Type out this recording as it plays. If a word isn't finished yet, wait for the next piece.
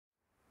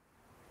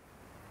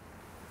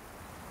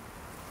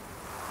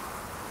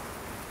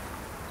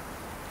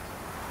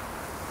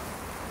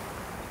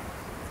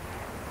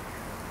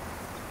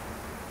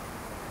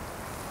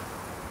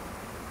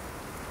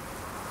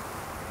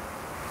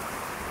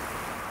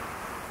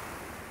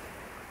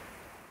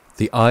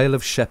The Isle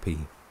of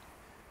Sheppey.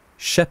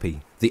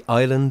 Sheppey, the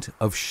island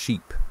of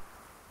sheep.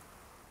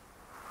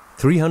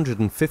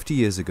 350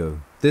 years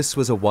ago, this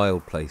was a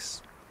wild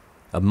place,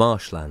 a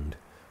marshland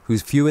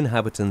whose few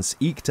inhabitants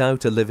eked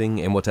out a living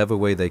in whatever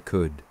way they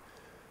could,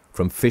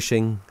 from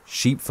fishing,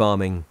 sheep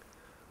farming,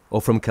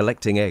 or from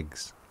collecting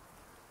eggs.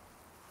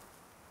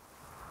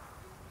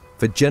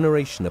 For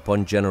generation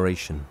upon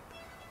generation,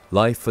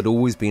 life had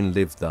always been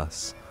lived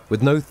thus,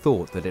 with no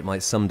thought that it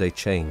might someday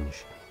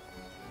change.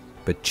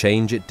 But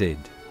change it did,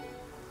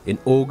 in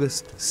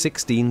August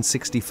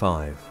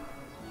 1665.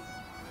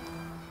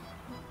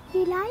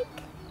 You like?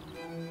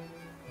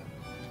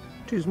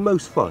 'Tis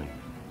most fine.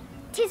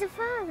 'Tis a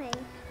farming.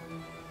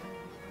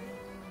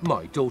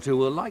 My daughter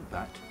will like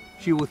that.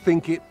 She will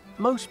think it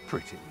most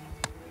pretty.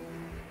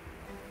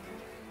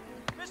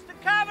 Mr.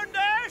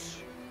 Cavendish!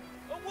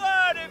 A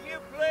word, if you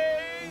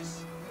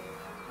please!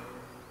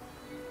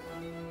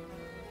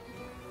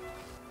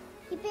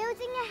 You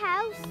building a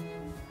house?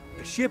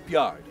 A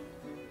shipyard,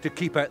 to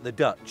keep out the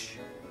Dutch.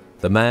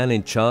 The man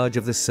in charge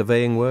of this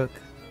surveying work?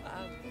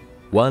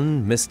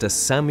 One Mr.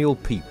 Samuel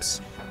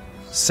Pepys,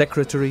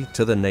 Secretary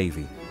to the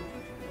Navy.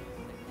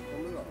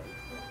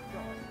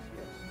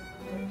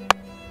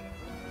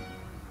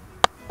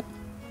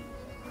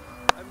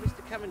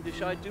 Mr.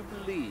 Cavendish, I do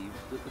believe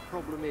that the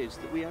problem is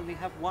that we only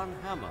have one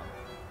hammer.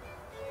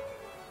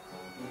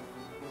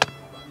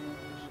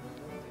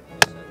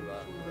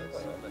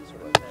 Let's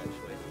write that,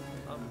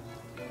 shall we?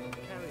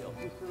 Carry on.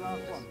 It's the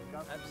last one.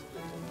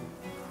 Absolutely.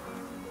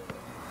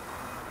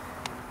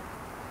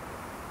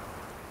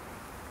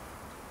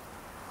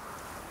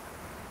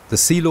 The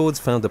Sea Lords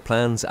found the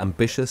plans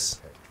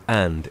ambitious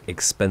and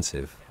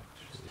expensive.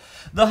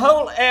 The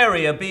whole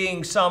area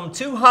being some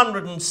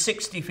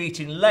 260 feet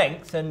in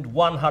length and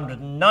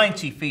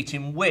 190 feet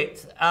in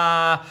width,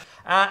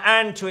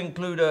 and to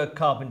include a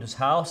carpenter's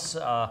house,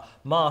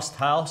 mast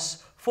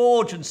house,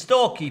 forge and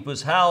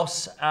storekeeper's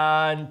house,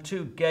 and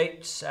 2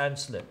 gates and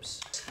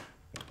slips.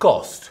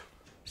 Cost?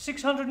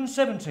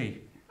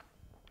 670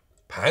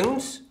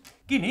 Pounds?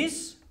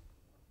 guineas.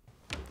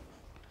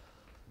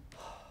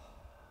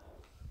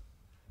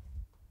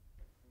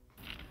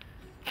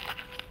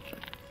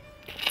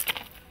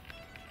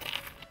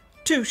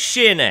 To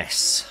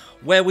Sheerness,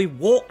 where we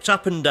walked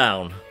up and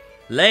down,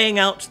 laying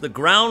out the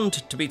ground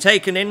to be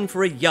taken in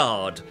for a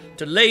yard,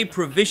 to lay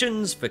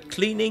provisions for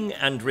cleaning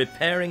and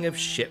repairing of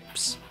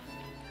ships.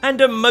 And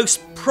a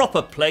most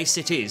proper place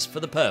it is for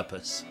the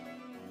purpose.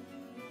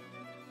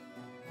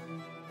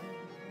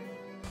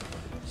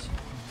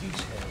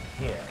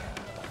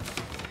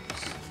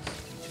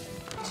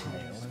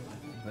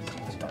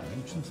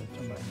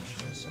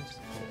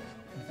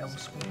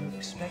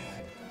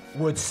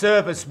 Would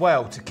serve us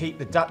well to keep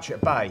the Dutch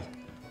at bay.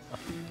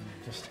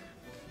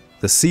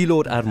 The Sea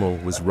Lord Admiral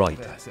was right.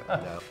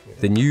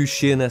 The new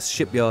Sheerness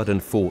shipyard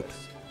and fort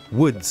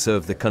would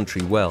serve the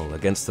country well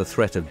against the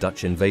threat of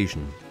Dutch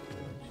invasion,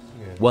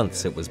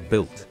 once it was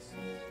built.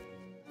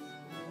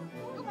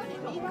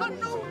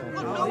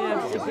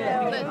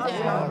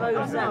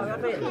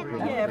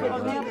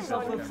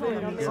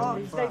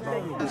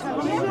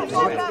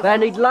 They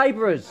need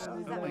labourers,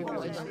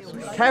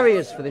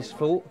 carriers for this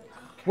fort.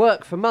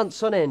 Work for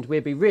months on end,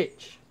 we'd be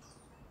rich.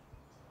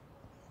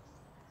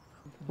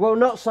 Well,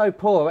 not so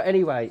poor at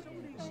any rate.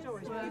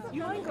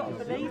 You ain't got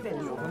to believe it.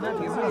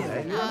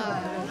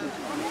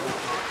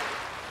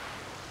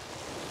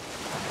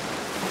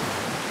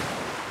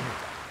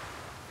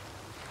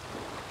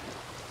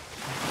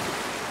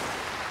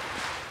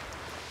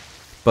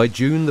 By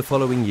June the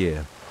following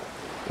year,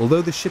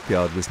 although the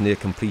shipyard was near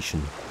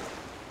completion,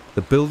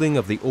 the building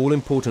of the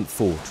all-important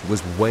fort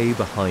was way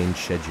behind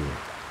schedule.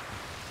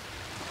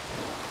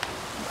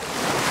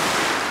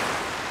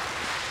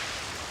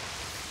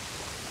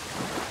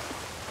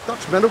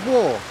 Dutch men of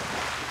war.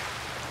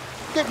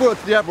 Get word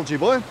to the Admiralty,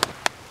 boy.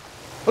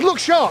 And look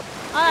sharp!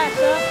 Aye,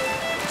 sir.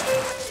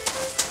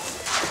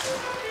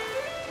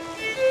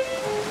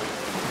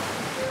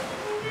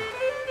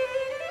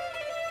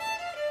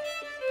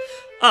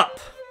 Up,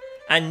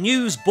 and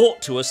news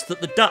brought to us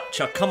that the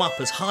Dutch are come up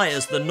as high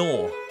as the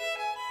Nore.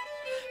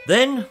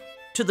 Then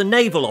to the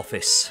Naval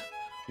Office,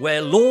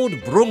 where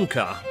Lord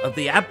Brunker of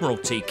the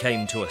Admiralty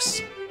came to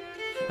us,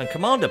 and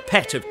Commander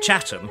Pett of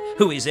Chatham,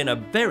 who is in a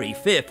very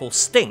fearful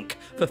stink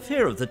for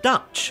fear of the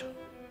Dutch.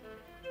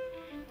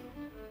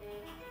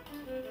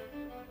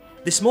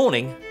 This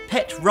morning,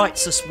 Pett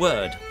writes us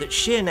word that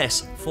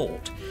Sheerness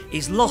Fort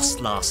is lost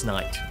last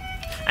night,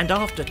 and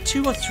after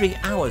 2 or 3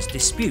 hours'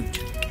 dispute,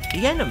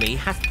 the enemy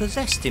hath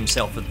possessed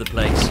himself of the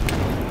place.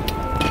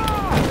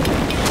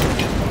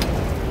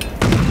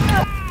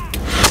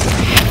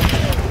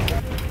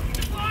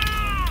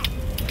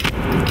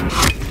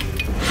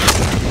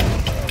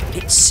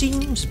 It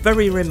seems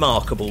very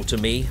remarkable to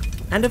me,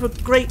 and of a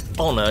great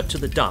honour to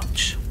the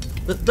Dutch,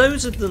 that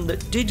those of them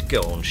that did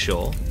go on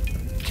shore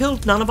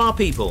killed none of our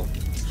people,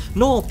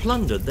 nor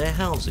plundered their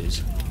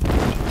houses.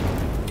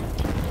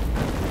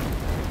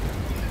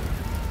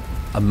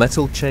 A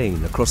metal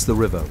chain across the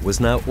river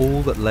was now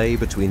all that lay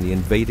between the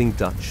invading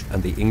Dutch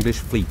and the English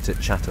fleet at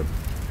Chatham.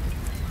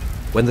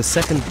 When the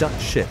second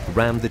Dutch ship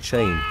rammed the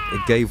chain,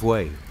 it gave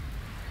way.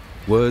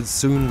 Word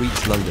soon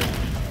reached London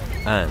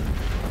and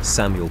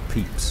Samuel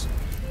Pepys.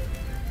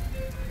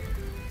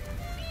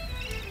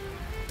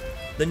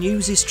 The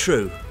news is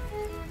true.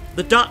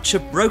 The Dutch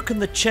have broken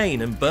the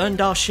chain and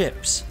burned our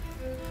ships,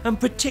 and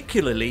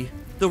particularly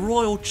the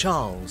Royal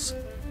Charles.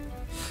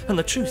 And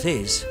the truth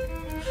is,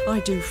 I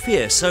do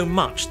fear so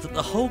much that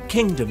the whole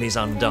kingdom is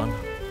undone.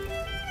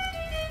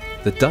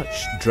 The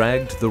Dutch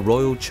dragged the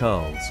Royal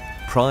Charles,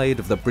 pride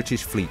of the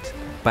British fleet,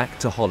 back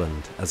to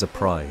Holland as a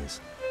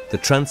prize. The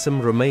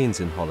transom remains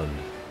in Holland,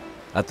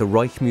 at the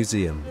Reich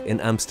Museum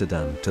in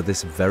Amsterdam to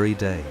this very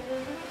day.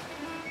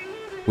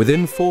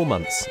 Within 4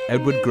 months,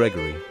 Edward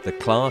Gregory, the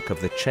clerk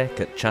of the Check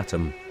at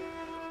Chatham,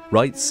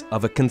 writes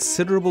of a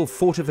considerable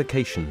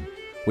fortification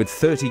with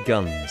 30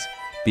 guns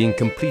being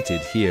completed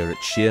here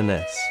at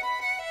Sheerness.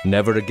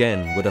 Never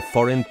again would a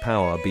foreign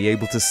power be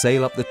able to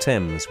sail up the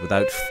Thames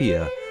without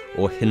fear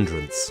or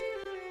hindrance.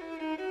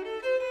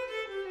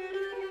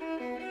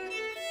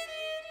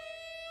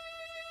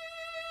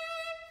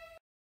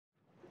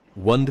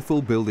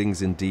 Wonderful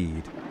buildings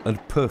indeed,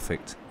 and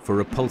perfect for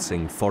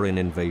repulsing foreign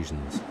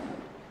invasions.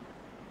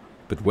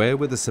 But where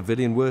were the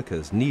civilian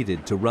workers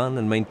needed to run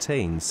and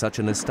maintain such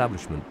an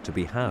establishment to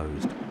be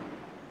housed?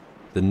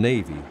 The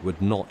Navy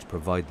would not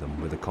provide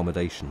them with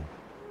accommodation.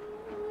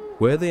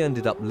 Where they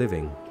ended up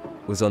living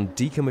was on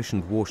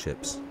decommissioned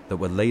warships that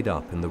were laid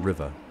up in the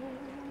river.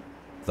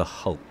 The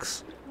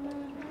hulks.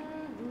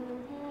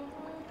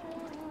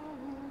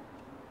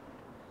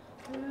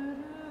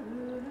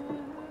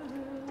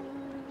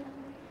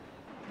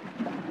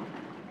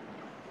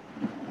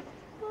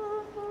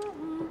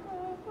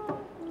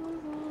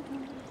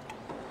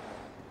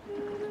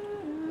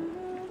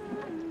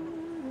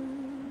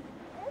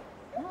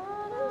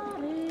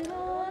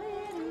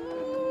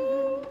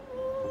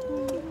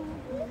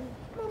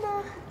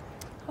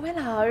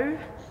 Hello.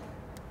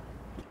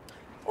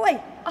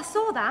 Oi, I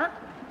saw that.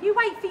 You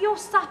wait for your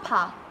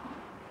supper.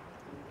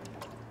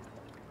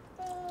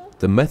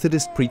 The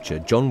Methodist preacher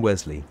John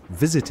Wesley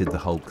visited the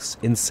hulks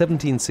in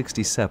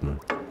 1767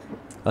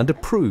 and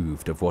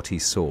approved of what he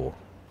saw.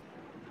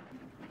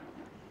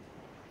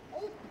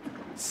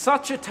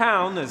 Such a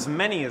town as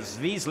many as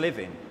these live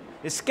in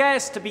is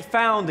scarce to be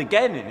found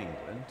again in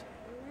England.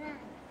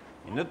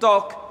 In the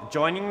dock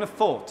adjoining the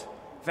fort,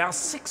 there are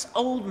 6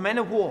 old men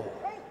of war.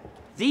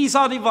 These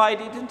are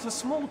divided into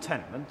small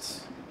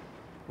tenements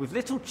with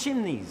little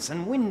chimneys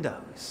and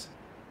windows.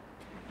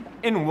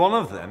 In one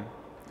of them,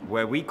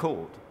 where we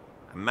called,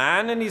 a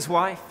man and his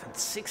wife and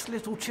 6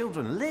 little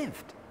children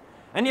lived,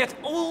 and yet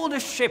all the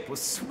ship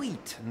was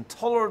sweet and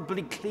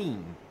tolerably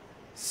clean,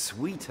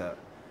 sweeter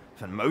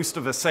than most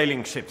of the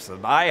sailing ships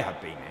that I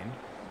have been in.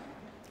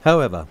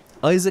 However,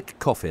 Isaac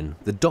Coffin,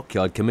 the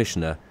dockyard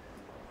commissioner,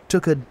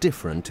 took a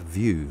different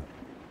view.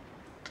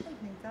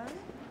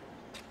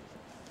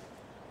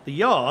 The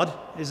yard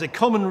is a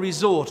common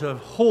resort of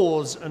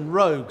whores and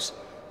rogues,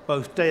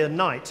 both day and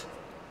night.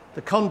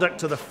 The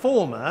conduct of the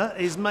former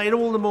is made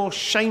all the more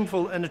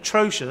shameful and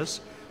atrocious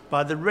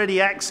by the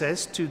ready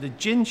access to the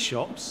gin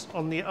shops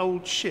on the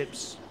old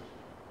ships.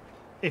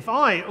 If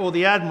I or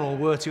the Admiral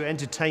were to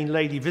entertain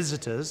lady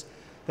visitors,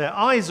 their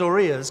eyes or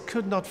ears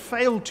could not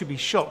fail to be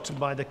shocked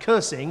by the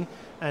cursing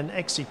and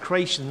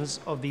execrations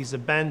of these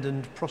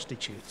abandoned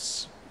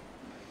prostitutes.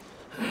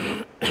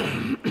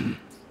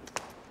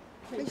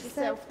 Please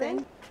yourself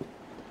then.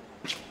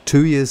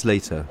 2 years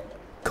later,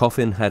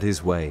 Coffin had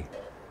his way,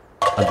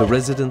 and the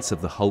residents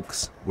of the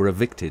hulks were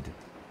evicted.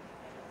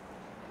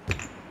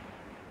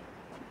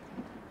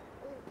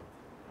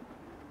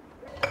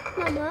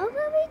 Mama,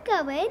 where are we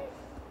going?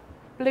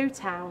 Blue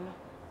Town.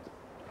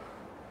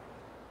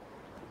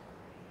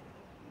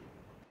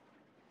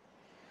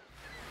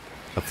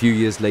 A few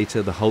years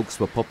later, the hulks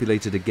were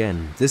populated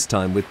again, this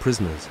time with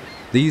prisoners.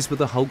 These were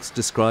the hulks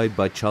described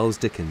by Charles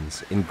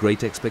Dickens in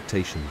Great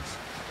Expectations.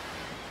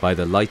 By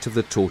the light of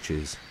the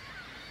torches,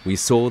 we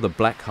saw the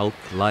black hulk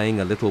lying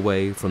a little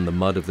way from the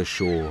mud of the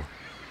shore,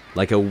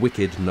 like a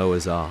wicked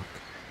Noah's Ark,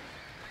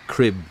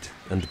 cribbed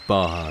and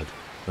barred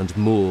and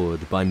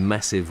moored by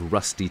massive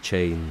rusty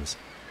chains.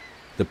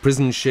 The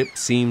prison ship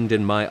seemed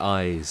in my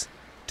eyes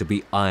to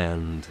be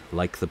ironed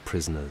like the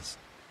prisoners.